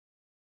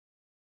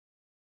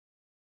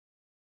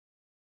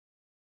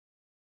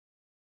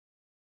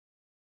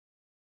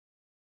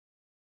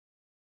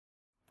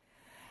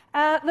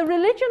The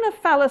religion of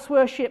phallus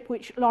worship,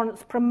 which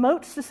Lawrence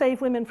promotes to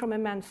save women from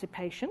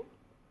emancipation,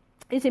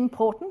 is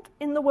important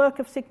in the work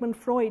of Sigmund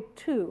Freud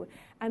too,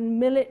 and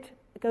Millett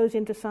goes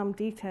into some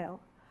detail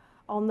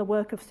on the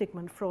work of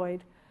Sigmund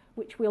Freud,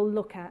 which we'll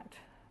look at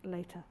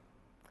later.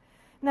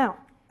 Now,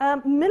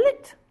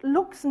 Millett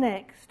looks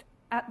next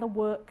at the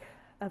work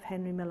of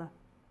Henry Miller,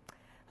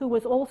 who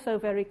was also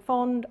very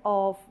fond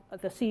of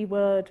the C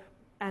word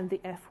and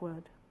the F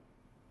word.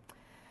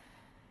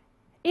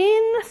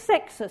 In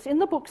Sexus, in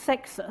the book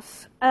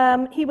Sexus,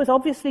 he was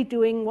obviously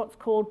doing what's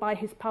called by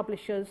his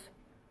publishers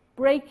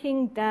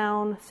breaking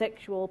down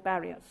sexual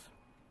barriers.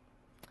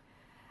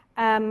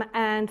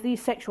 And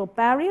these sexual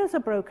barriers are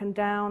broken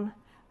down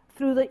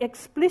through the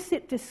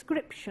explicit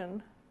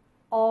description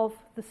of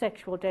the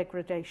sexual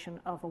degradation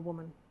of a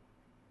woman.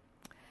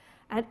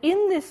 And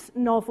in this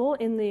novel,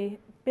 in the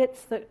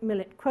bits that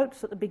Millett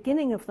quotes at the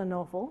beginning of the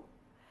novel,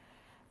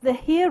 the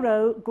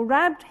hero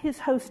grabbed his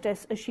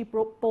hostess as she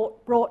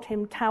brought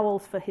him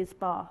towels for his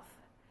bath.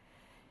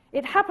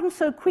 It happened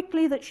so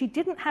quickly that she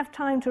didn't have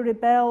time to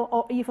rebel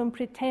or even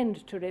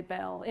pretend to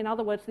rebel. In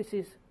other words, this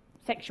is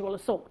sexual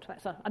assault.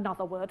 That's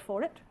another word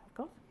for it, of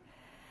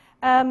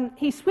course.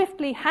 He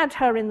swiftly had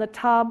her in the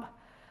tub,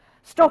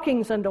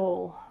 stockings and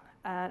all.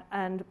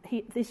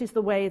 This is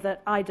the way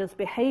that Ida's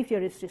behavior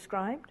is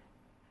described.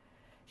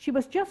 She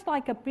was just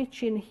like a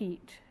bitch in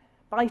heat,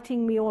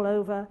 biting me all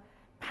over,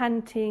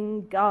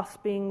 panting,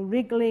 gasping,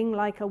 wriggling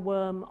like a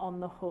worm on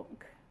the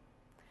hook.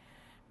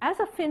 As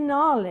a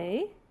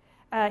finale,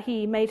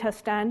 he made her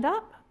stand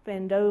up,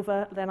 bend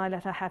over, then I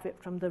let her have it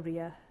from the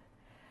rear.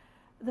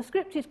 The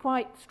script is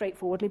quite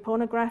straightforwardly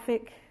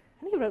pornographic,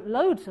 and he wrote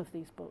loads of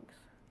these books.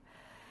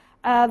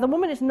 The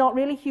woman is not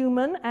really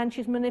human, and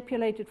she's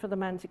manipulated for the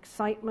man's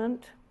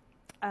excitement.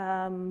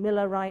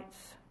 Miller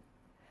writes,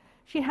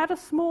 "She had a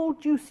small,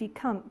 juicy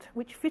cunt,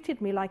 which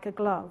fitted me like a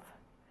glove.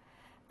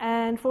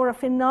 And for a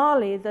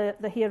finale,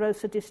 the hero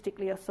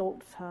sadistically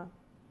assaults her.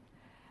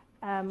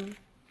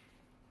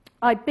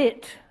 I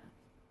bit,"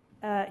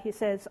 he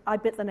says, "I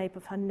bit the nape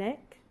of her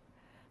neck,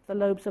 the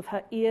lobes of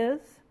her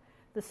ears,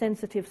 the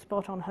sensitive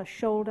spot on her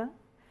shoulder,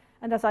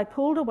 and as I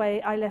pulled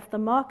away, I left the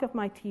mark of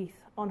my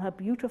teeth on her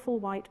beautiful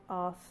white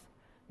arse,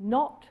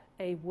 not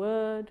a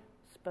word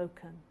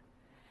spoken."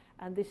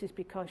 And this is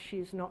because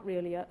she's not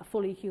really a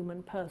fully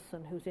human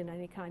person who's in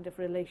any kind of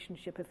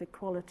relationship of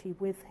equality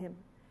with him.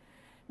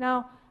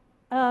 Now,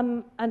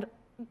 and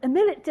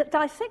Millett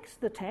dissects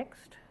the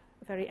text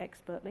very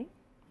expertly,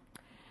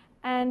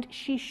 and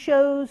she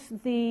shows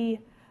the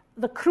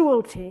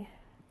cruelty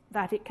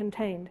that it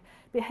contained,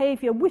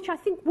 behavior which I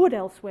think would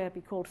elsewhere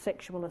be called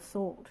sexual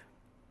assault.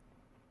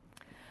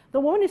 The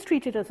woman is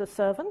treated as a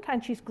servant,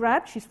 and she's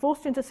grabbed, she's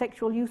forced into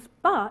sexual use,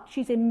 but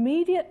she's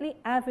immediately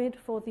avid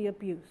for the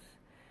abuse.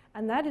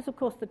 And that is, of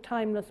course, the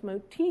timeless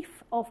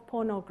motif of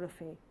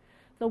pornography.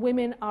 The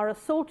women are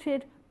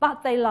assaulted,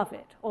 but they love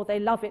it, or they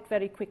love it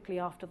very quickly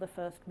after the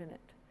first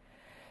minute.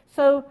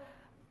 So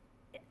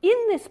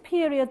in this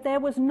period,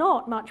 there was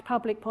not much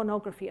public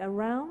pornography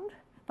around,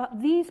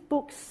 but these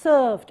books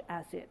served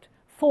as it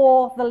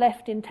for the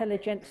left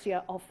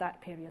intelligentsia of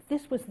that period.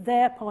 This was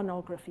their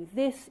pornography.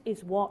 This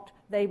is what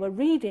they were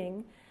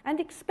reading and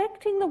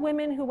expecting the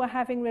women who were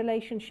having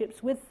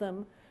relationships with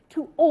them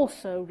to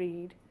also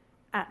read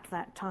at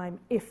that time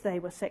if they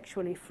were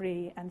sexually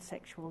free and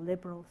sexual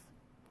liberals.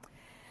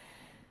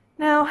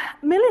 Now,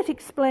 Millett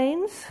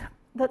explains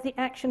that the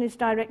action is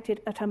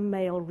directed at a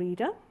male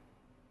reader,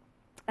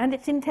 and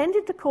it's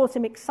intended to cause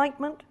him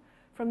excitement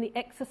from the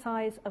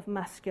exercise of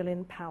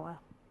masculine power.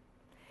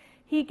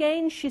 He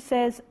gains, she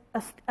says,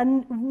 a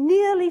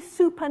nearly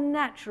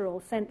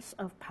supernatural sense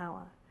of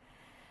power.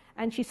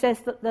 And she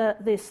says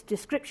that this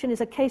description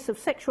is a case of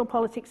sexual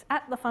politics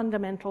at the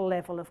fundamental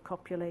level of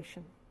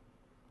copulation.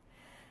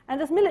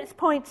 And as Millett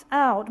points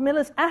out,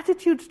 Miller's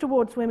attitudes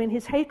towards women,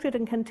 his hatred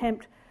and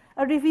contempt,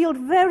 are revealed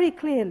very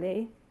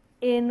clearly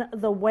in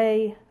the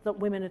way that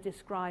women are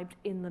described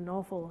in the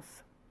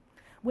novels.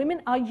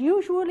 Women are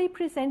usually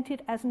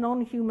presented as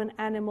non-human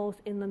animals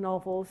in the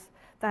novels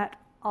that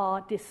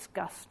are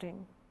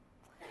disgusting.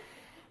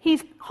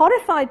 He's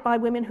horrified by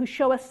women who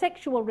show a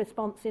sexual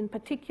response in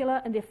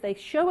particular, and if they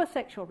show a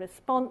sexual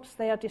response,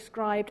 they are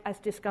described as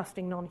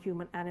disgusting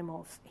non-human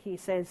animals. He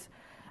says,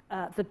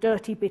 the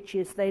dirty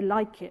bitches, they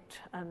like it,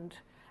 and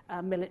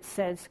Millett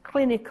says,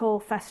 clinical,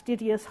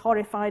 fastidious,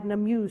 horrified, and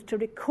amused to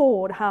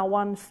record how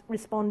one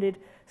responded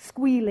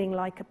squealing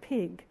like a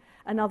pig,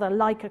 another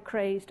like a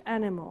crazed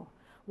animal,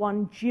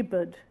 one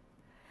gibbered,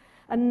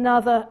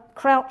 another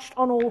crouched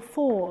on all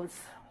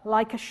fours,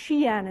 like a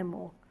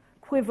she-animal,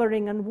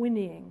 quivering and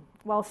whinnying,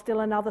 while still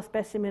another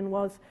specimen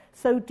was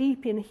so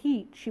deep in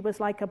heat she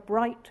was like a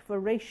bright,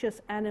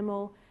 voracious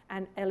animal,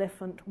 an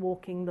elephant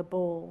walking the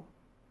ball.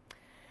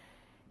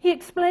 He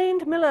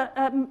explained,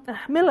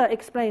 Miller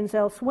explains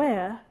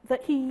elsewhere,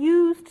 that he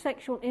used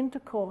sexual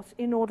intercourse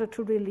in order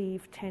to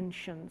relieve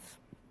tensions.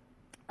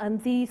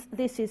 And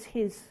this is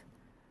his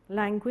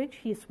language,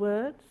 his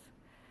words.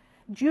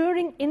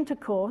 During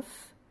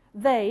intercourse,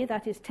 they,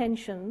 that is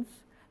tensions,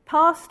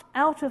 passed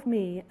out of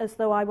me as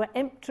though I were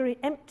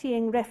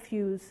emptying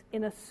refuse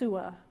in a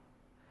sewer.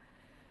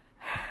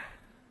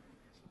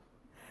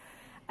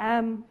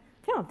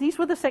 These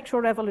were the sexual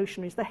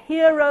revolutionaries, the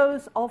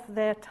heroes of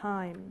their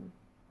time.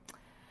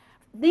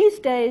 These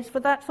days,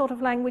 for that sort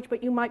of language,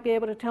 but you might be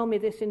able to tell me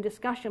this in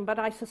discussion, but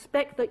I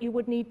suspect that you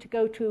would need to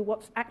go to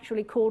what's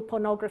actually called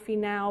pornography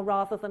now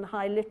rather than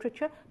high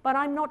literature, but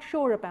I'm not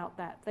sure about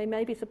that. They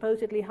may be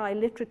supposedly high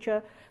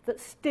literature that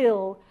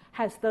still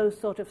has those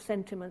sort of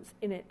sentiments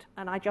in it,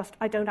 and I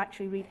don't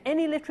actually read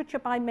any literature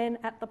by men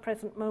at the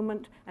present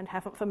moment, and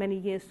haven't for many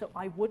years, so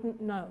I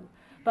wouldn't know.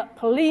 But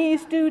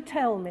please do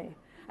tell me.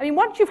 I mean,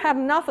 once you've had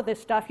enough of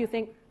this stuff, you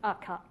think, I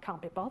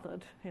can't be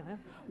bothered.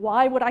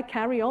 Why would I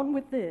carry on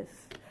with this?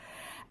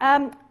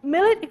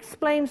 Millett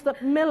explains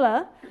that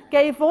Miller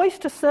gave voice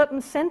to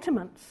certain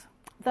sentiments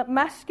that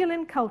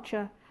masculine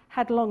culture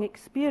had long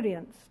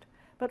experienced,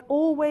 but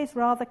always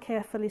rather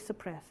carefully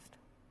suppressed.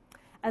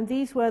 And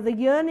these were the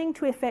yearning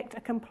to effect a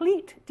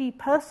complete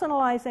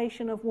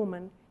depersonalization of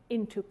woman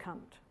into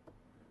cunt.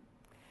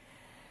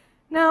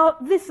 Now,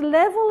 this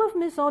level of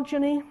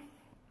misogyny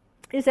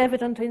is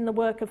evident in the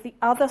work of the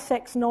other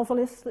sex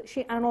novelists that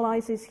she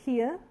analyzes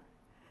here.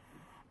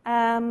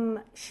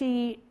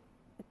 She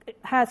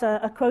has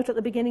a quote at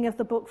the beginning of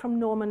the book from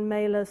Norman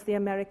Mailer's The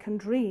American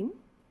Dream.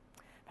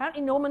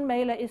 Apparently Norman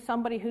Mailer is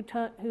somebody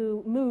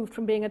who moved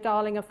from being a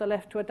darling of the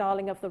left to a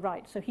darling of the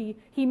right. So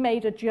he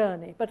made a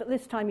journey, but at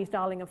this time he's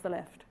darling of the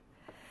left.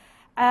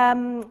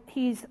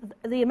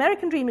 The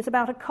American Dream is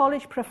about a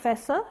college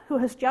professor who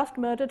has just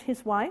murdered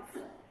his wife,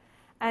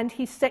 and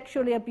he's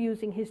sexually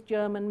abusing his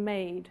German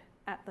maid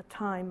at the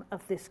time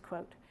of this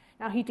quote.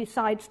 Now he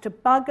decides to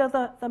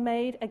bugger the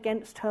maid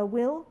against her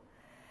will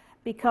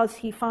because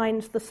he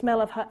finds the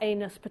smell of her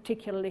anus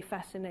particularly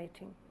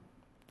fascinating.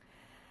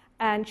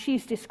 And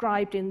she's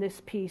described in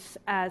this piece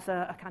as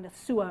a kind of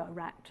sewer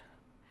rat.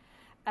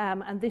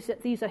 And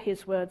these are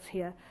his words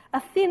here.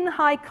 A thin,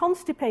 high,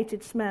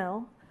 constipated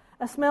smell,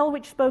 a smell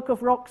which spoke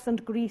of rocks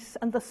and grease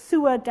and the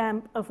sewer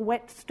damp of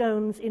wet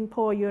stones in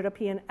poor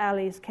European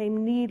alleys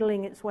came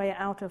needling its way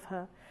out of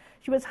her.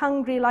 She was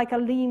hungry like a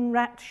lean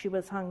rat, she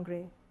was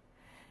hungry.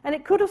 And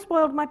it could have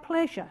spoiled my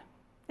pleasure,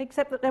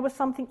 except that there was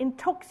something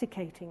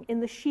intoxicating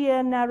in the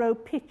sheer, narrow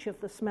pitch of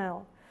the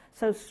smell,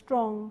 so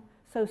strong,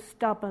 so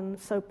stubborn,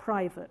 so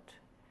private.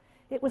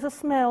 It was a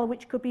smell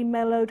which could be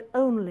mellowed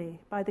only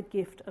by the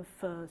gift of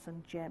furs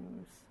and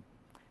gems.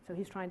 So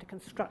he's trying to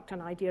construct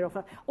an idea of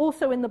her.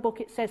 Also in the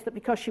book it says that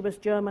because she was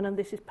German and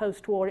this is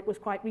post-war, it was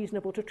quite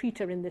reasonable to treat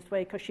her in this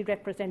way because she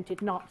represented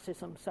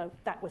Nazism, so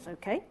that was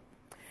okay.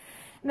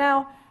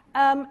 Now,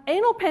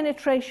 anal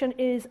penetration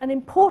is an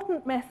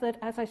important method,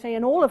 as I say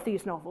in all of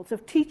these novels,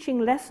 of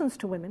teaching lessons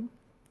to women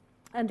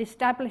and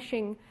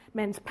establishing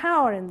men's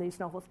power in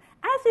these novels,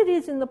 as it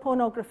is in the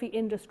pornography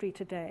industry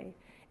today.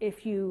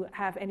 If you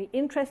have any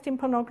interest in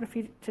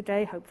pornography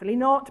today, hopefully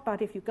not,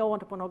 but if you go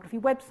onto pornography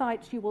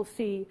websites, you will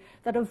see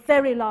that a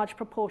very large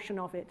proportion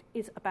of it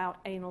is about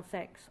anal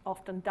sex,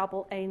 often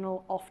double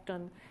anal,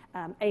 often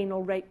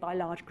anal rape by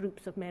large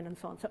groups of men and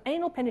so on. So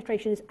anal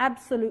penetration is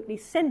absolutely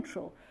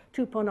central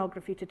to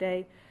pornography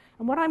today.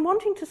 And what I'm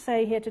wanting to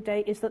say here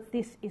today is that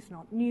this is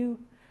not new.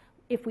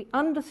 If we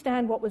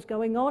understand what was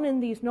going on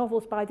in these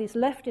novels by these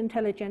left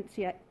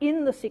intelligentsia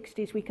in the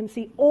 60s, we can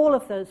see all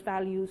of those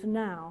values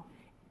now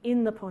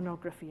in the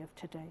pornography of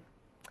today.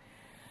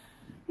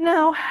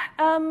 Now,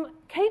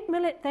 Kate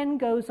Millett then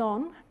goes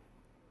on,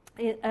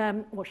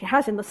 she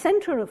has in the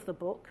center of the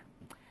book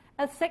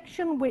a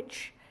section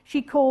which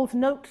she calls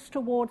Notes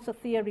Towards a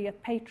Theory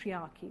of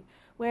Patriarchy,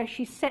 where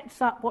she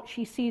sets up what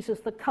she sees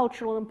as the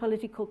cultural and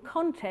political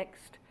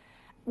context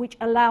which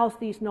allows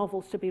these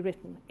novels to be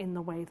written in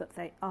the way that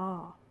they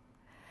are.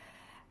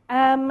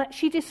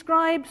 She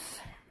describes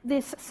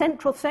this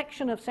central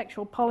section of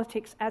sexual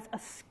politics as a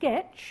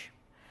sketch,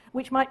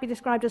 which might be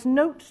described as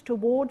Notes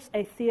Towards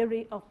a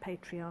Theory of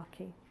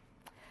Patriarchy.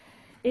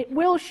 It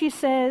will, she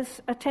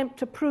says, attempt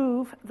to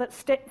prove that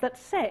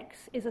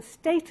sex is a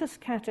status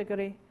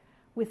category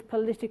with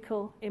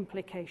political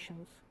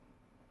implications.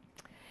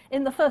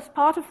 In the first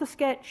part of the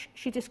sketch,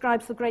 she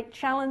describes the great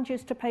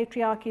challenges to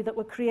patriarchy that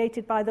were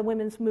created by the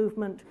women's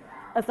movement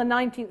of the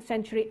 19th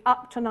century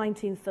up to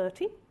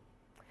 1930.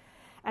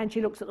 And she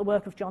looks at the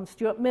work of John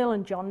Stuart Mill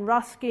and John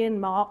Ruskin,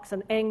 Marx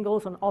and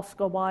Engels and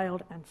Oscar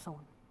Wilde, and so on.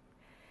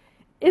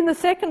 In the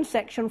second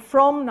section,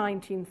 from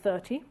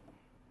 1930,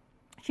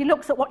 she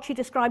looks at what she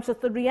describes as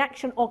the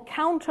reaction or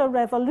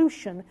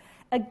counter-revolution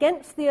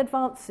against the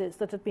advances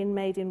that had been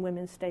made in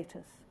women's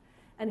status.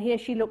 And here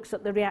she looks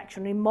at the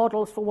reactionary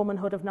models for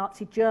womanhood of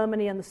Nazi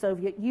Germany and the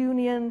Soviet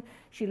Union.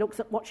 She looks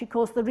at what she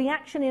calls the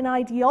reaction in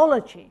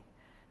ideology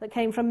that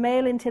came from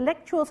male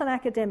intellectuals and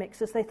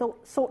academics as they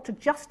sought to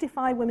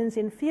justify women's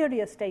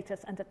inferior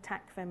status and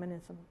attack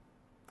feminism.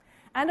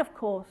 And of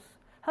course,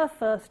 her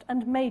first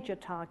and major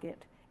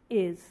target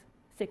is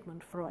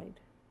Sigmund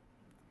Freud.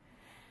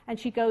 And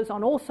she goes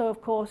on also,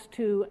 of course,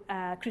 to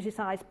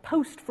criticize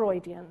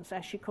post-Freudians,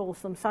 as she calls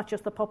them, such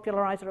as the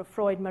popularizer of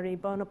Freud, Marie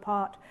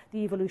Bonaparte, the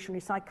evolutionary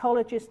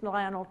psychologist,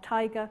 Lionel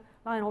Tiger.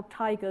 Lionel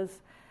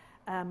Tiger's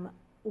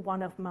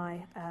one of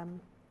my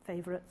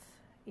favorites,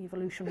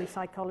 evolutionary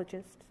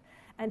psychologists.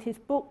 And his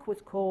book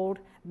was called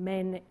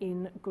Men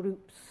in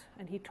Groups.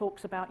 And he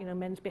talks about,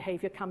 men's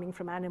behavior coming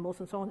from animals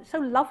and so on. It's so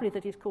lovely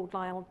that he's called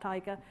Lionel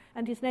Tiger.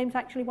 And his name's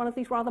actually one of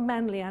these rather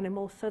manly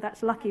animals, so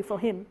that's lucky for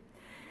him.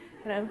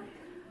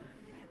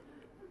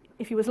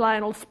 If he was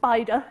Lionel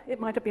Spider, it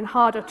might have been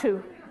harder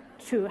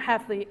to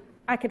have the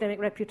academic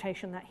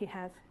reputation that he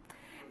has.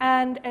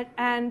 And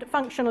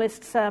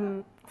functionalist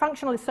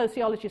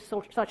sociologists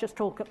such as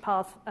Talcott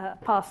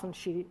Parsons,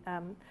 she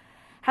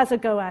has a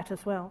go at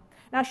as well.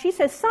 Now, she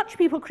says such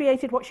people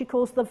created what she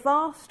calls the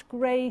vast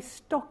grey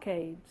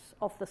stockades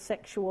of the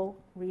sexual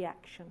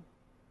reaction.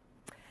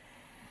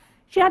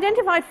 She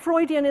identified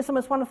Freudianism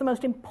as one of the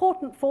most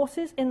important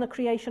forces in the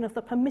creation of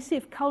the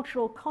permissive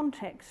cultural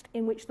context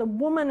in which the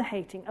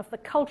woman-hating of the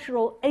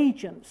cultural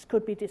agents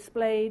could be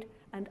displayed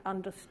and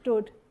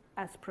understood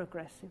as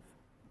progressive.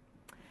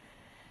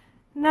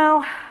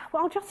 Now,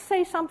 I'll just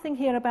say something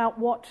here about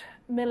what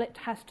Millett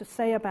has to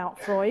say about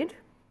Freud.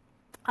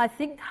 I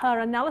think her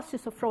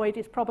analysis of Freud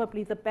is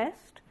probably the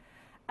best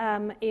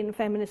in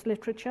feminist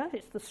literature.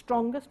 It's the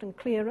strongest and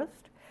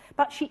clearest.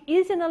 But she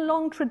is in a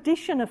long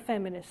tradition of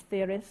feminist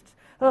theorists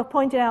who have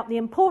pointed out the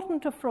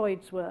importance of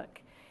Freud's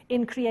work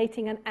in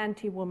creating an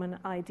anti-woman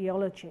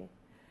ideology.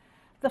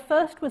 The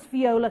first was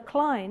Viola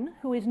Klein,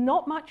 who is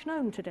not much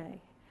known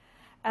today.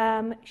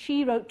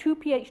 She wrote 2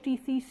 PhD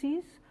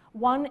theses,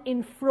 one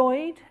in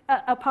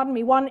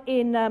one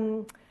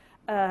in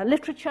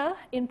literature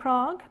in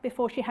Prague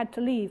before she had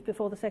to leave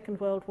before the Second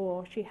World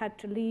War. She had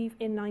to leave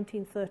in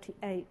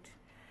 1938,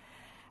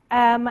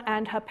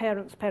 and her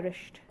parents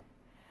perished.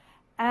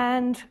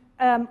 And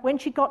when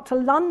she got to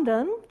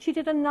London, she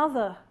did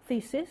another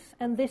thesis,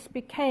 and this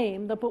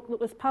became the book that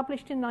was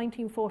published in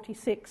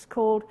 1946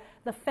 called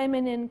The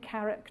Feminine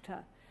Character.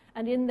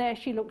 And in there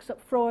she looks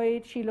at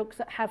Freud, she looks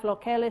at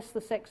Havelock Ellis,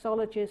 the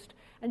sexologist,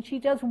 and she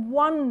does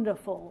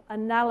wonderful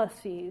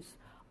analyses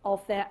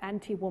of their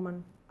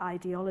anti-woman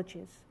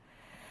ideologies.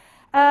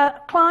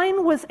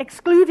 Klein was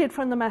excluded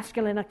from the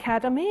Masculine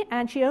Academy,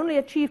 and she only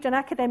achieved an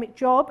academic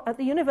job at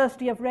the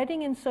University of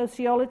Reading in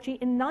sociology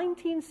in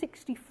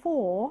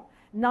 1964,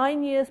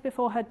 9 years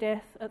before her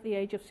death at the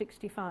age of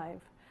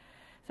 65.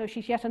 So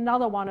she's yet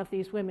another one of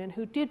these women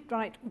who did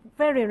write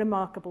very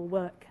remarkable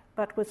work,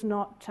 but was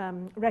not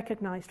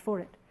recognized for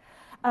it.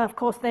 Of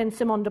course, then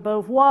Simone de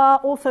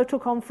Beauvoir also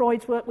took on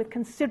Freud's work with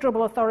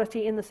considerable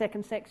authority in The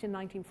Second Sex in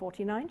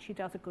 1949. She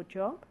does a good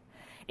job.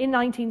 In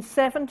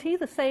 1970,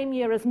 the same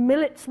year as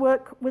Millett's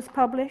work was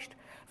published,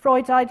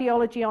 Freud's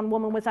ideology on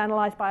woman was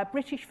analysed by a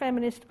British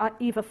feminist,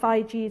 Eva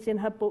Figes, in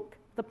her book,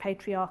 The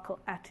Patriarchal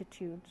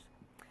Attitudes.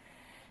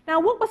 Now,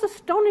 what was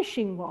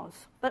astonishing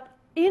was that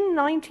in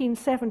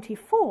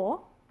 1974,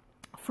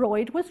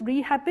 Freud was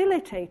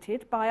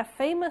rehabilitated by a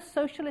famous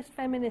socialist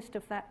feminist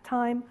of that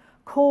time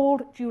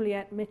called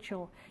Juliet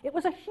Mitchell. It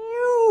was a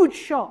huge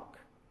shock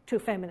to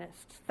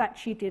feminists that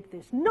she did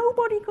this.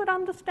 Nobody could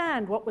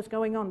understand what was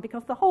going on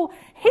because the whole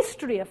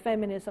history of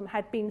feminism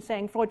had been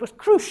saying Freud was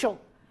crucial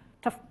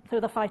to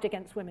the fight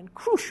against women.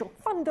 Crucial,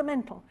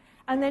 fundamental.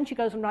 And then she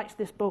goes and writes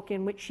this book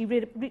in which she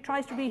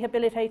tries to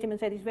rehabilitate him and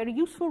said he's very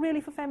useful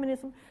really for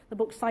feminism, the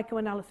book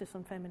Psychoanalysis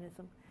on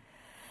Feminism.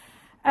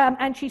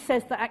 And she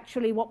says that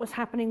actually what was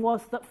happening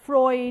was that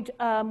Freud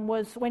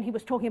was, when he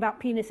was talking about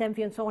penis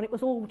envy and so on, it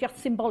was all just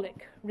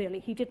symbolic, really.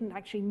 He didn't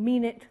actually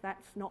mean it.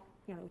 That's not,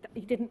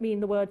 he didn't mean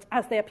the words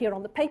as they appear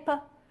on the paper.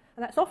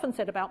 And that's often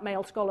said about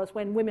male scholars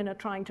when women are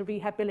trying to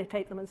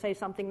rehabilitate them and say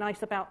something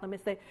nice about them,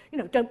 is they,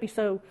 don't be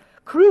so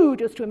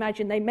crude as to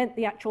imagine they meant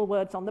the actual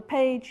words on the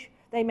page.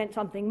 They meant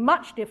something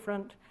much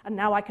different, and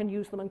now I can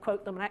use them and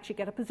quote them and actually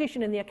get a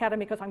position in the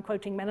academy because I'm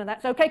quoting men, and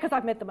that's okay because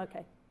I've made them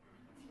okay.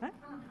 Right?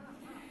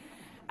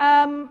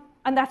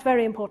 And that's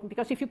very important,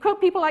 because if you quote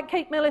people like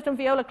Kate Millett and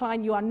Viola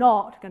Klein, you are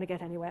not going to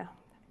get anywhere,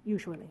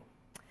 usually.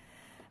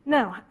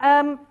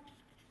 Now,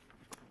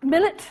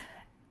 Millett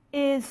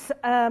is,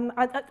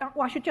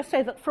 I should just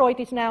say that Freud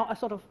is now a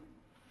sort of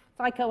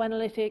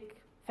psychoanalytic,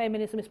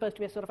 feminism is supposed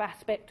to be a sort of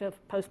aspect of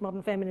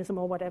postmodern feminism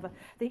or whatever.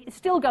 It's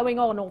still going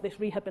on, all this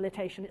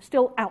rehabilitation. It's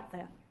still out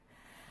there.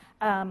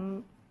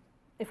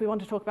 If we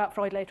want to talk about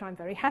Freud later, I'm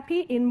very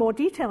happy in more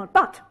detail.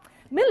 But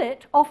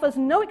Millett offers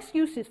no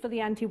excuses for the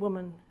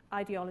anti-woman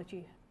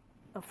ideology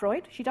of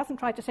Freud. She doesn't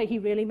try to say he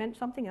really meant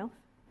something else.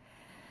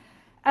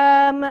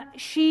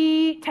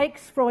 She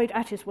takes Freud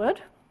at his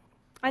word,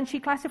 and she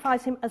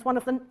classifies him as one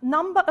of the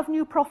number of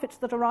new prophets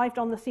that arrived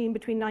on the scene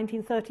between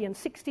 1930 and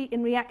 60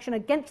 in reaction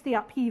against the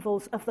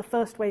upheavals of the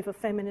first wave of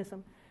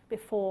feminism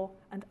before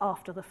and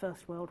after the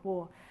First World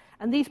War.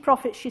 And these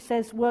prophets, she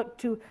says,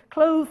 worked to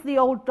clothe the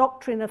old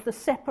doctrine of the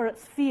separate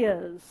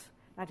spheres,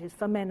 that is,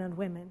 for men and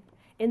women,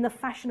 in the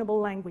fashionable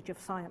language of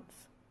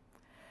science.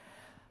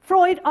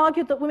 Freud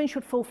argued that women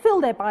should fulfill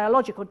their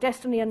biological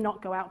destiny and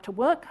not go out to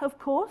work, of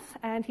course,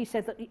 and he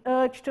said that the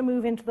urge to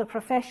move into the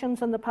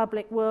professions and the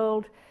public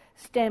world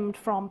stemmed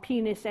from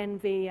penis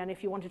envy, and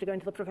if you wanted to go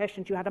into the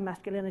professions, you had a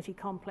masculinity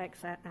complex,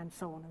 and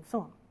so on and so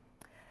on.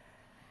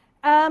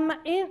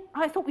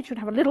 I thought we should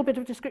have a little bit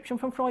of description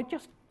from Freud,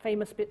 just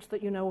famous bits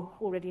that you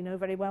already know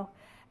very well.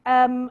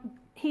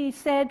 He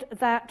said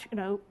that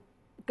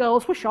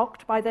girls were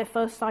shocked by their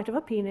first sight of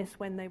a penis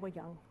when they were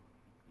young.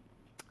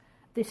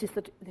 This is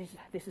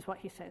what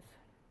he says.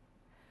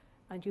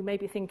 And you may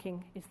be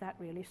thinking, is that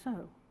really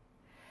so?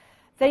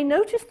 They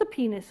noticed the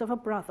penis of a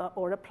brother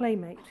or a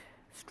playmate,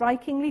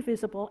 strikingly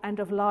visible and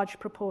of large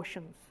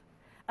proportions.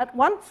 At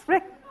once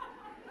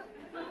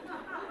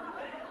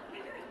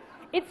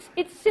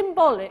it's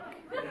symbolic.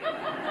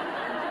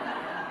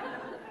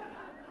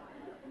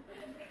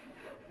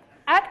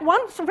 At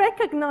once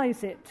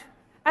recognize it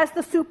as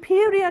the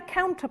superior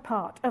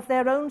counterpart of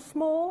their own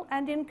small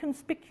and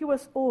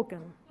inconspicuous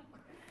organ,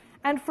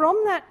 and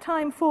from that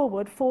time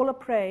forward fall a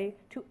prey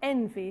to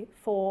envy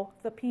for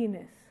the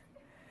penis.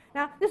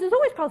 Now, this has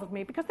always puzzled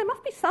me, because there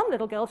must be some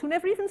little girls who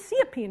never even see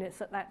a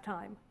penis at that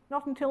time,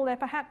 not until they're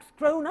perhaps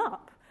grown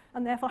up,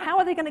 and therefore how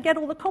are they going to get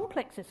all the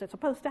complexes they're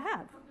supposed to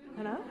have,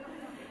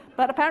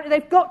 But apparently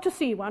they've got to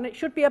see one. It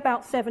should be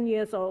about 7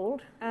 years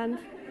old, and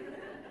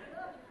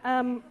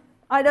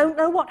I don't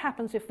know what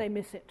happens if they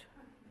miss it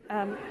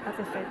at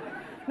this stage.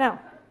 Now,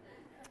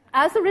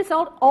 as a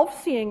result of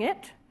seeing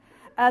it,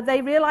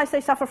 they realize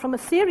they suffer from a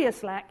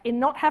serious lack in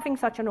not having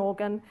such an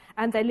organ,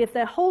 and they live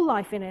their whole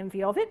life in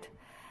envy of it.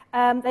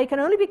 They can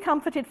only be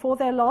comforted for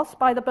their loss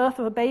by the birth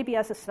of a baby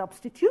as a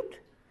substitute,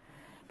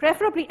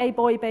 preferably a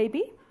boy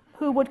baby,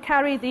 who would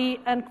carry the,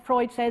 and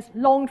Freud says,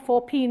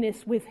 longed-for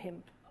penis with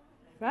him.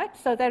 Right?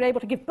 So they're able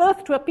to give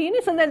birth to a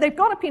penis, and then they've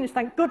got a penis,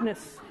 thank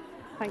goodness.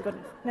 Thank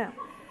goodness. Now,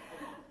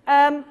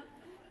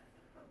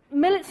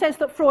 Millett says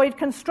that Freud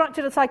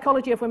constructed a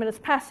psychology of women as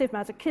passive,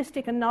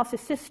 masochistic, and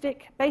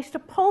narcissistic based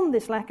upon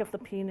this lack of the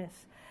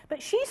penis.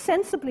 But she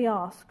sensibly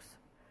asks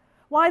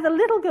why the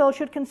little girl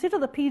should consider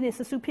the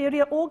penis a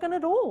superior organ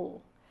at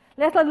all,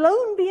 let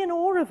alone be in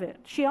awe of it.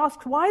 She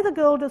asks why the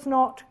girl does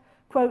not,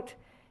 quote,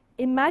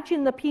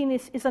 imagine the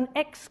penis is an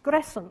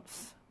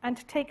excrescence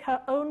and take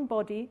her own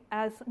body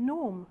as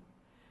norm.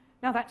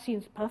 Now that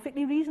seems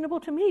perfectly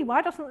reasonable to me.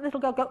 Why doesn't the little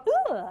girl go,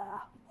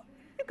 ugh?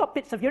 You've got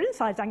bits of your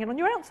insides hanging on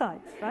your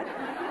outsides,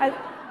 right?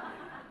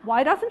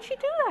 Why doesn't she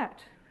do that?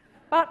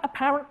 But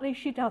apparently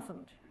she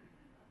doesn't.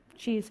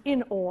 She's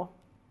in awe.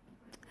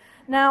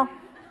 Now,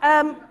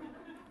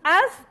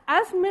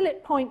 as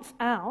Millett points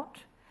out,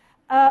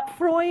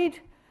 Freud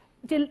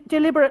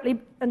deliberately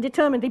and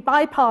determinedly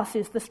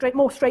bypasses the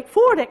more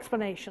straightforward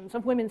explanations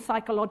of women's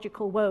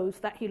psychological woes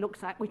that he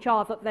looks at, which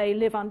are that they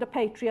live under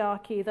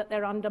patriarchy, that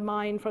they're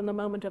undermined from the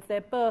moment of their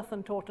birth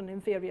and taught an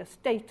inferior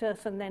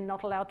status, and then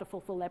not allowed to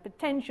fulfill their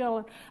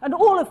potential, and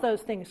all of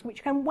those things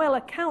which can well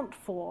account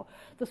for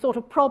the sort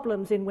of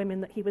problems in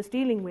women that he was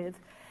dealing with,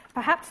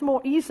 perhaps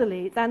more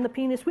easily than the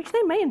penis, which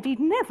they may indeed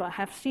never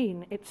have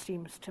seen, it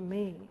seems to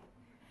me.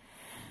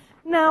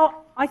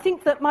 Now, I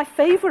think that my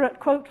favourite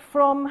quote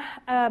from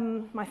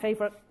my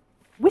favourite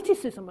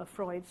witticism of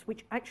Freud's,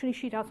 which actually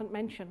she doesn't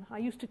mention. I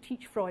used to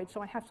teach Freud,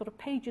 so I have sort of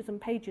pages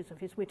and pages of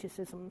his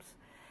witticisms.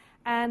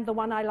 And the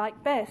one I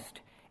like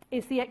best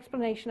is the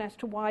explanation as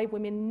to why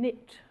women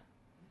knit.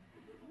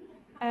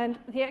 And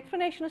the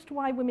explanation as to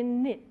why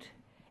women knit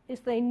is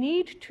they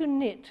need to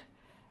knit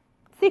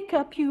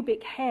thicker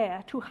pubic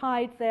hair to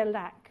hide their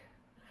lack.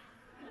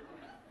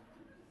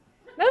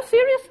 No,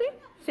 seriously?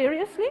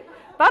 Seriously?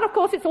 But of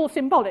course it's all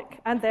symbolic,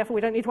 and therefore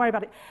we don't need to worry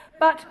about it.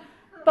 But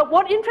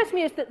what interests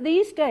me is that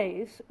these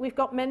days we've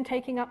got men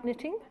taking up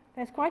knitting.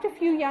 There's quite a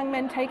few young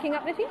men taking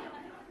up knitting,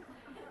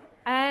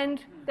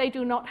 and they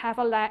do not have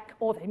a lack,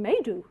 or they may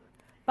do,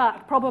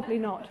 but probably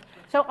not.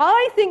 So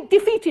I think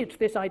defeated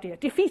this idea,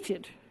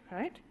 defeated,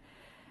 right?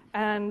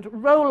 And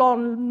roll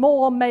on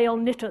more male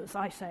knitters,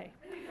 I say.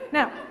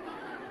 Now,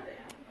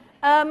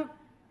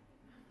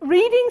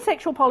 reading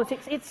Sexual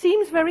Politics, it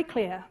seems very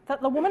clear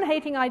that the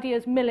woman-hating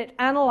ideas Millett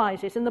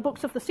analyses in the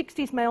books of the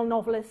 60s male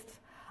novelists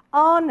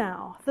are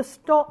now the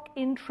stock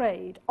in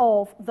trade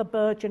of the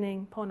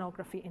burgeoning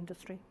pornography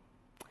industry.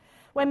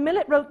 When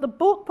Millett wrote the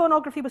book,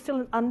 pornography was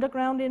still an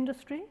underground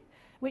industry,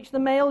 which the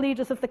male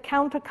leaders of the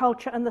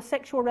counterculture and the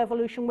sexual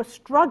revolution were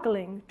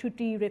struggling to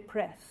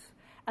de-repress.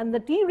 And the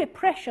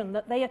de-repression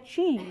that they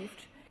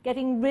achieved,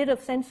 getting rid of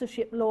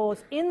censorship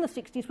laws in the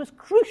 60s, was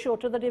crucial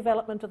to the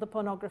development of the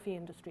pornography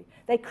industry.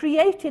 They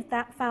created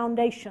that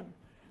foundation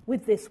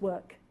with this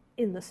work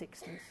in the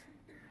 60s.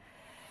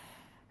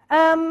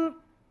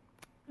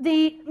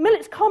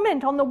 Millett's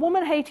comment on the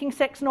woman-hating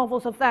sex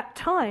novels of that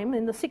time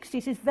in the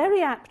 60s is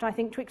very apt, I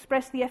think, to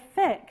express the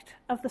effect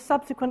of the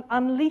subsequent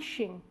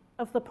unleashing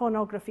of the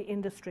pornography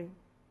industry.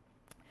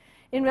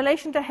 In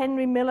relation to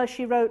Henry Miller,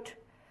 she wrote,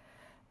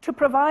 "To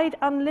provide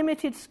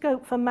unlimited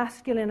scope for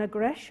masculine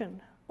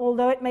aggression,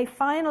 although it may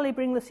finally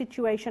bring the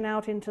situation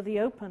out into the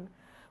open,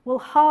 will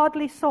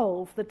hardly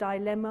solve the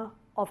dilemma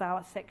of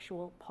our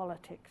sexual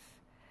politics."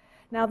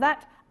 Now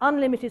that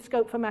unlimited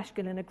scope for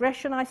masculine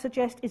aggression, I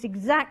suggest, is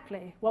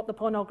exactly what the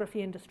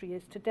pornography industry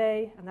is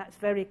today, and that's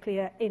very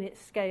clear in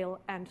its scale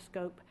and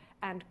scope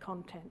and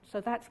content.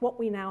 So that's what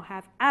we now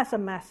have as a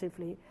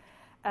massively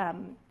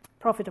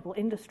profitable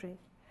industry.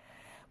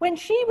 When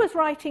she was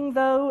writing,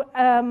 though,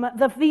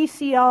 the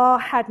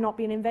VCR had not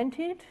been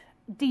invented.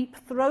 Deep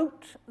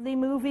Throat, the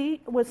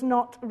movie, was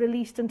not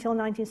released until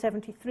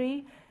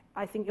 1973.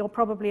 I think you're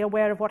probably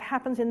aware of what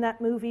happens in that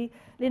movie.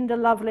 Linda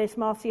Lovelace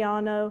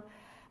Marciano,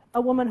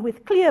 a woman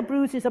with clear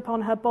bruises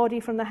upon her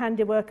body from the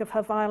handiwork of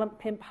her violent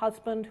pimp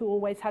husband, who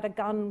always had a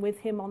gun with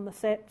him on the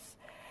sets,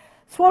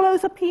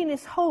 swallows a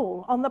penis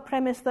whole on the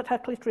premise that her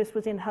clitoris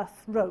was in her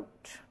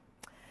throat.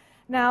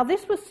 Now,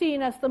 this was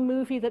seen as the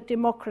movie that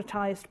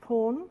democratized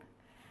porn.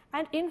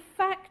 And in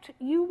fact,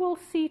 you will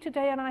see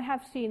today, and I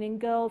have seen in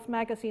girls'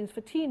 magazines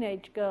for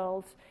teenage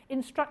girls,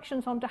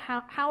 instructions on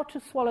how to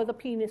swallow the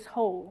penis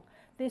whole.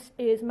 This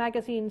is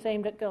magazines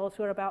aimed at girls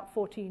who are about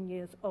 14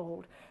 years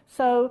old.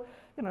 So,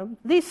 you know,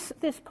 this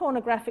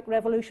pornographic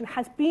revolution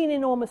has been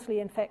enormously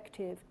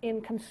effective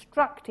in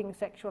constructing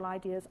sexual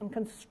ideas and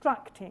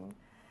constructing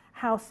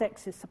how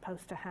sex is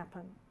supposed to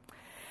happen.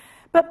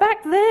 But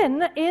back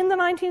then, in the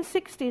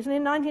 1960s and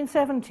in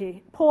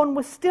 1970, porn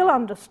was still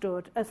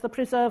understood as the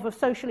preserve of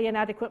socially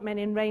inadequate men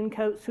in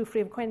raincoats who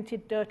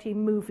frequented dirty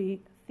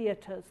movie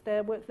theatres.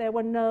 There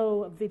were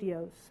no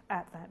videos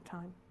at that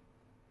time.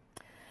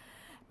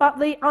 But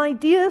the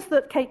ideas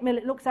that Kate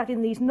Millett looks at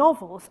in these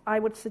novels, I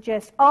would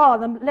suggest, are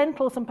the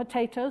lentils and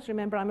potatoes.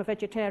 Remember, I'm a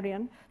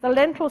vegetarian. The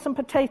lentils and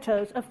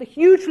potatoes of the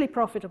hugely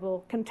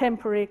profitable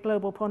contemporary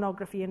global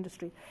pornography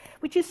industry,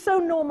 which is so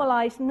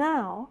normalized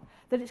now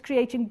that it's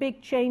creating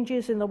big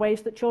changes in the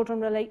ways that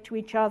children relate to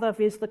each other,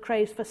 viz. The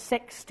craze for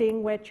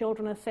sexting, where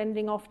children are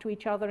sending off to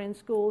each other in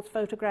schools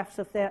photographs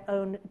of their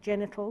own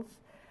genitals,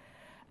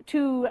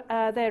 to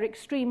their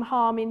extreme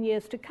harm in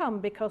years to come,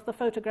 because the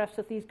photographs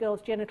of these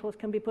girls' genitals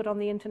can be put on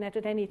the internet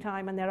at any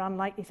time and they're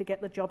unlikely to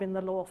get the job in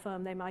the law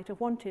firm they might have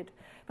wanted.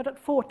 But at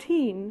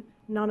 14,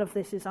 none of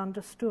this is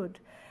understood.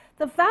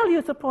 The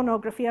values of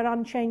pornography are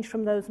unchanged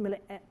from those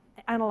Millett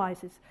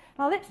analyses.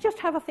 Now let's just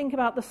have a think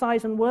about the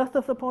size and worth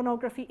of the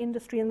pornography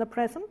industry in the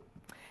present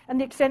and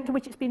the extent to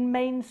which it's been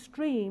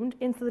mainstreamed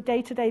into the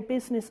day-to-day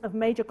business of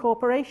major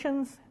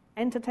corporations,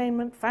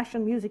 entertainment,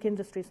 fashion, music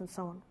industries, and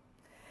so on.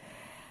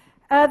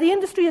 The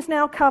industry is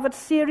now covered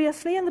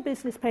seriously in the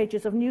business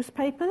pages of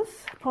newspapers.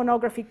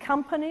 Pornography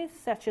companies,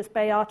 such as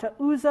Beate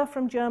Uhse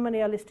from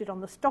Germany, are listed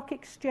on the stock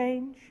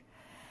exchange.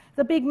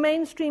 The big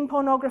mainstream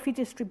pornography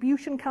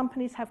distribution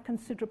companies have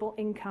considerable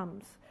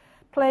incomes.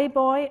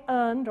 Playboy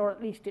earned, or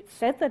at least it's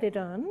said that it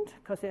earned,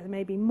 because there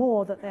may be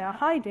more that they are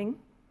hiding,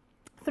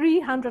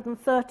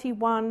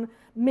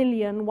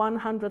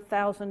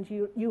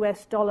 $331,100,000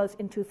 US dollars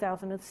in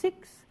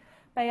 2006.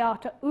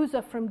 Beate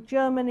Uhse from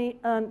Germany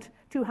earned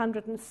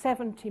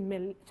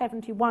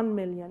 $271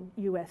 million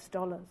US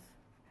dollars.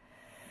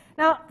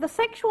 Now, the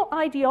sexual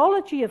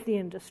ideology of the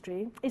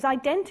industry is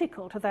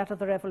identical to that of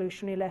the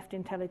revolutionary left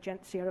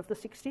intelligentsia of the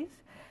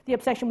 60s. The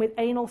obsession with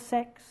anal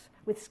sex,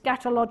 with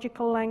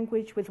scatological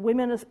language, with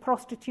women as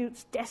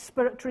prostitutes,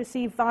 desperate to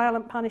receive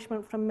violent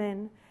punishment from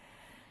men.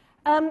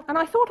 And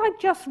I thought I'd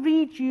just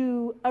read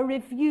you a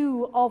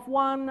review of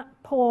one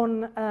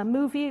porn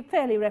movie,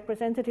 fairly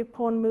representative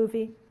porn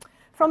movie,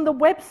 from the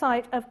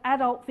website of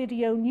Adult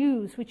Video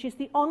News, which is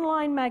the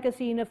online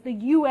magazine of the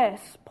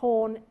US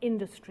porn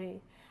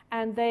industry.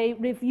 And they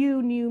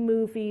review new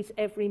movies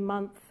every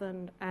month,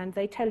 and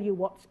they tell you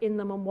what's in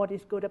them and what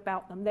is good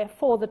about them. They're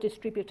for the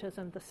distributors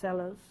and the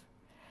sellers.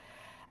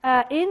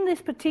 In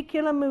this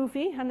particular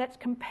movie, and let's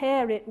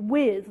compare it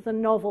with the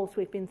novels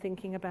we've been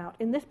thinking about.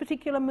 In this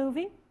particular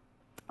movie,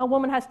 a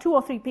woman has 2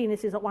 or 3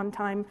 penises at one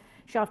time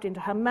shoved into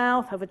her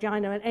mouth, her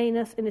vagina and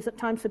anus, and is at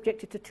times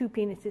subjected to 2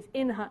 penises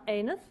in her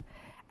anus.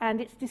 And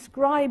it's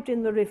described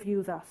in the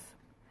review thus: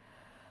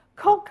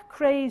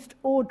 cock-crazed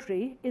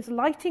Audrey is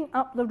lighting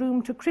up the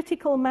room to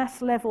critical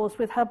mass levels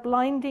with her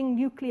blinding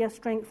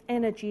nuclear-strength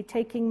energy,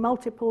 taking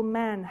multiple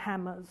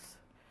man-hammers.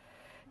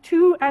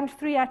 2 and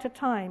 3 at a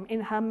time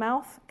in her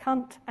mouth,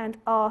 cunt and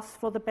arse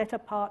for the better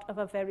part of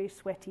a very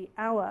sweaty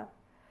hour.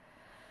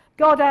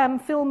 Goddamn,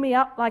 fill me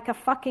up like a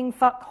fucking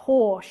fuck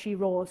whore, she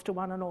roars to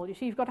one and all. You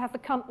see, you've got to have the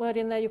cunt word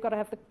in there, you've got to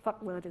have the fuck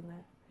word in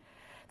there.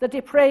 The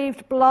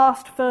depraved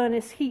blast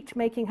furnace heat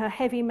making her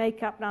heavy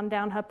makeup run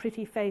down her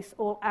pretty face,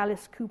 all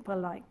Alice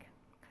Cooper-like.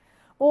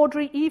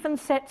 Audrey even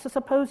sets a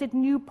supposed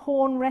new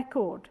porn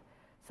record,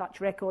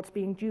 such records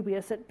being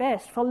dubious at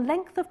best, for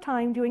length of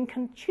time doing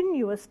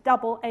continuous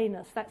double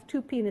anus. That's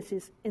 2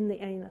 penises in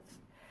the anus.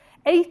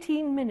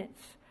 18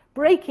 minutes,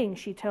 breaking,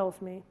 she tells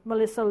me,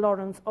 Melissa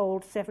Lauren's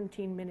old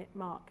 17-minute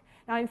mark.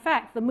 Now, in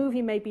fact, the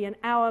movie may be an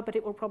hour, but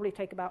it will probably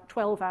take about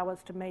 12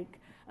 hours to make.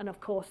 And of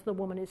course, the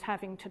woman is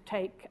having to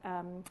take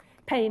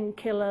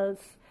painkillers.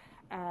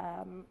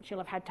 She'll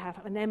have had to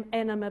have an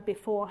enema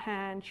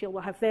beforehand. She'll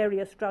have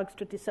various drugs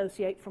to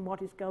dissociate from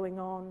what is going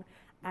on,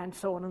 and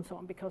so on,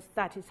 because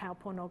that is how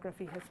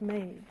pornography is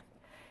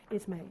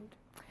made.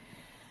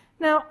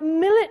 Now,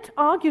 Millett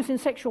argues in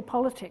Sexual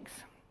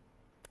Politics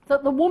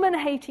that the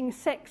woman-hating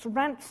sex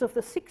rants of the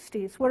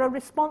 60s were a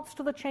response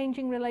to the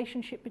changing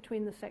relationship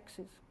between the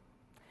sexes.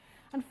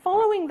 And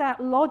following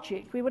that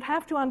logic, we would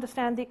have to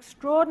understand the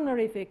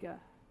extraordinary vigor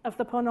of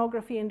the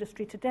pornography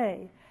industry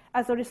today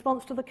as a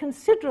response to the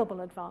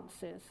considerable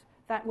advances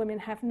that women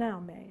have now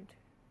made.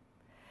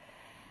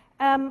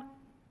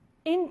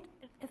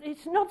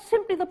 It's not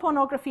simply the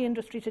pornography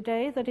industry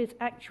today that is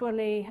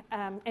actually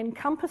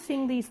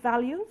encompassing these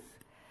values.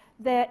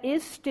 There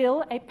is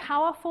still a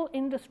powerful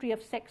industry of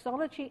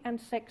sexology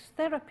and sex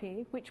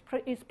therapy which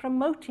is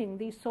promoting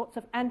these sorts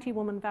of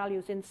anti-woman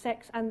values in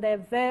sex, and they're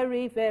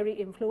very, very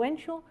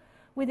influential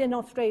within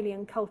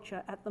Australian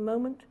culture at the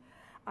moment.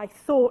 I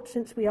thought,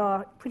 since we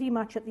are pretty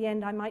much at the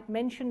end, I might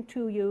mention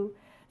to you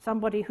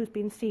somebody who's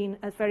been seen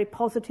as very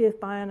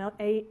positive by an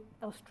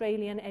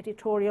Australian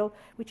editorial,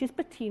 which is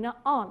Bettina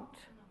Arndt,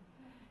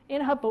 in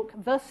her book,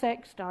 The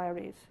Sex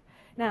Diaries.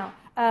 Now,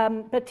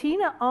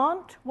 Bettina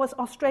Arndt was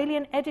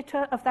Australian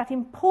editor of that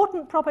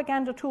important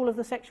propaganda tool of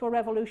the sexual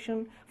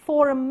revolution,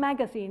 Forum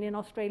magazine in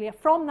Australia,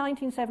 from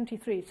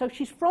 1973. So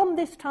she's from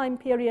this time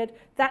period.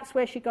 That's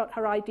where she got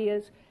her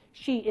ideas.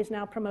 She is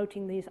now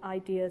promoting these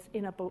ideas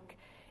in a book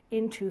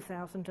in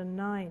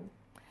 2009.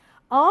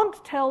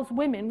 Arndt tells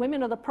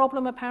women are the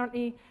problem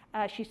apparently.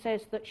 She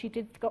says that she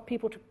got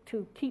people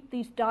to keep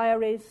these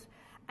diaries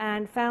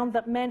and found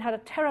that men had a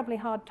terribly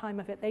hard time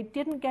of it. They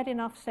didn't get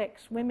enough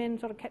sex. Women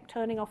sort of kept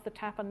turning off the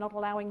tap and not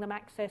allowing them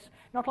access,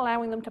 not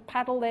allowing them to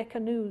paddle their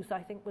canoes, I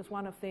think was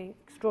one of the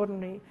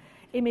extraordinary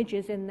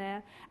images in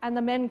there. And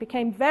the men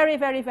became very,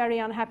 very, very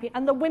unhappy.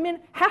 And the women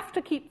have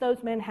to keep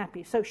those men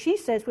happy. So she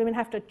says women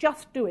have to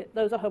just do it.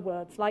 Those are her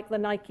words, like the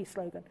Nike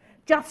slogan.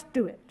 Just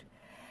do it.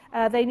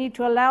 They need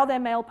to allow their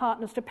male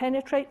partners to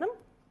penetrate them,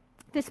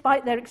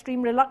 despite their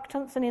extreme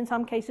reluctance and in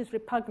some cases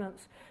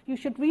repugnance. You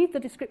should read the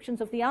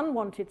descriptions of the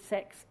unwanted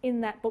sex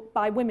in that book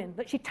by women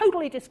that she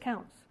totally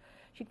discounts.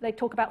 They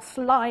talk about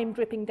slime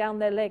dripping down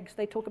their legs.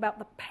 They talk about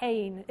the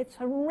pain. It's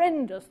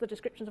horrendous, the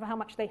descriptions of how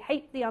much they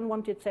hate the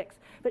unwanted sex.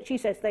 But she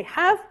says they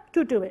have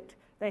to do it.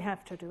 They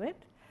have to do it.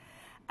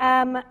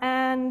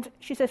 And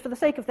she says for the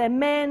sake of their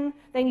men,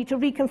 they need to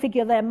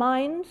reconfigure their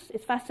minds.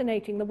 It's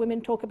fascinating. The women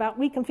talk about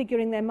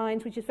reconfiguring their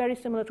minds, which is very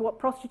similar to what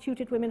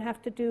prostituted women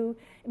have to do,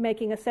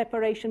 making a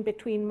separation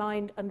between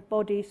mind and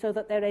body so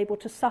that they're able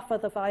to suffer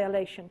the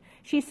violation.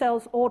 She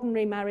tells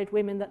ordinary married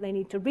women that they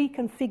need to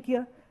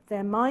reconfigure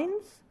their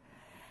minds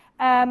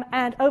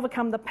and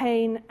overcome the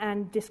pain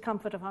and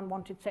discomfort of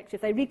unwanted sex.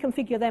 If they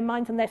reconfigure their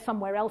minds and they're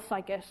somewhere else,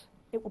 I guess,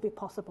 it will be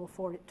possible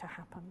for it to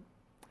happen.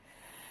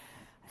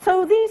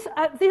 So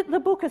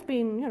the book has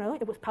been,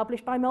 it was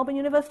published by Melbourne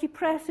University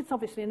Press. It's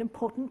obviously an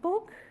important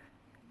book.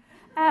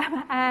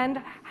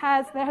 And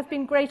there has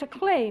been great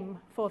acclaim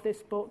for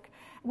this book,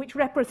 which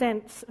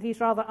represents these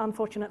rather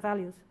unfortunate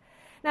values.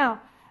 Now,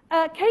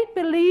 Kate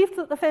believed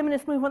that the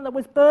feminist movement that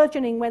was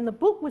burgeoning when the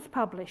book was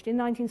published in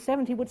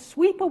 1970 would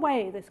sweep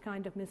away this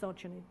kind of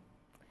misogyny.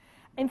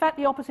 In fact,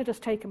 the opposite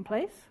has taken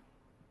place.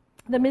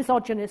 The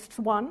misogynists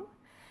won.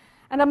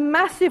 And a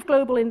massive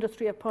global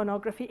industry of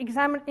pornography,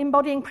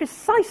 embodying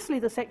precisely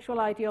the sexual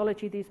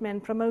ideology these men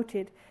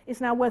promoted,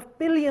 is now worth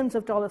billions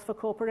of dollars for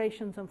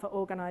corporations and for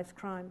organized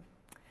crime.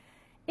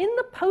 In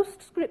the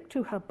postscript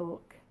to her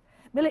book,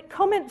 Millett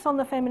comments on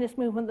the feminist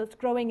movement that's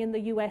growing in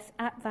the US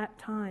at that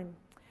time.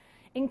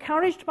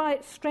 Encouraged by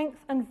its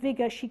strength and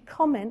vigor, she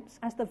comments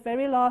as the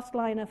very last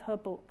line of her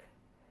book,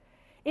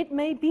 "It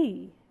may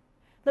be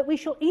that we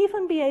shall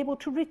even be able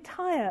to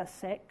retire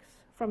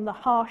sex from the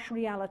harsh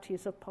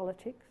realities of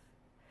politics,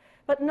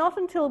 but not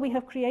until we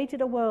have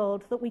created a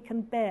world that we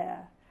can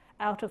bear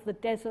out of the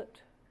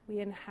desert we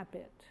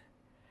inhabit,"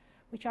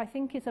 which I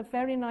think is a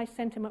very nice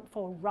sentiment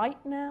for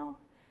right now,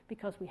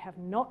 because we have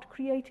not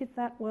created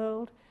that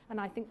world, and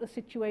I think the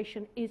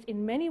situation is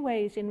in many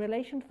ways, in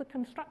relation to the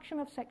construction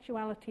of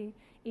sexuality,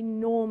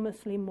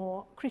 enormously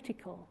more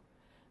critical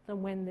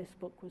than when this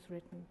book was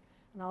written.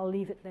 And I'll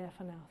leave it there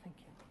for now. Thank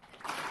you.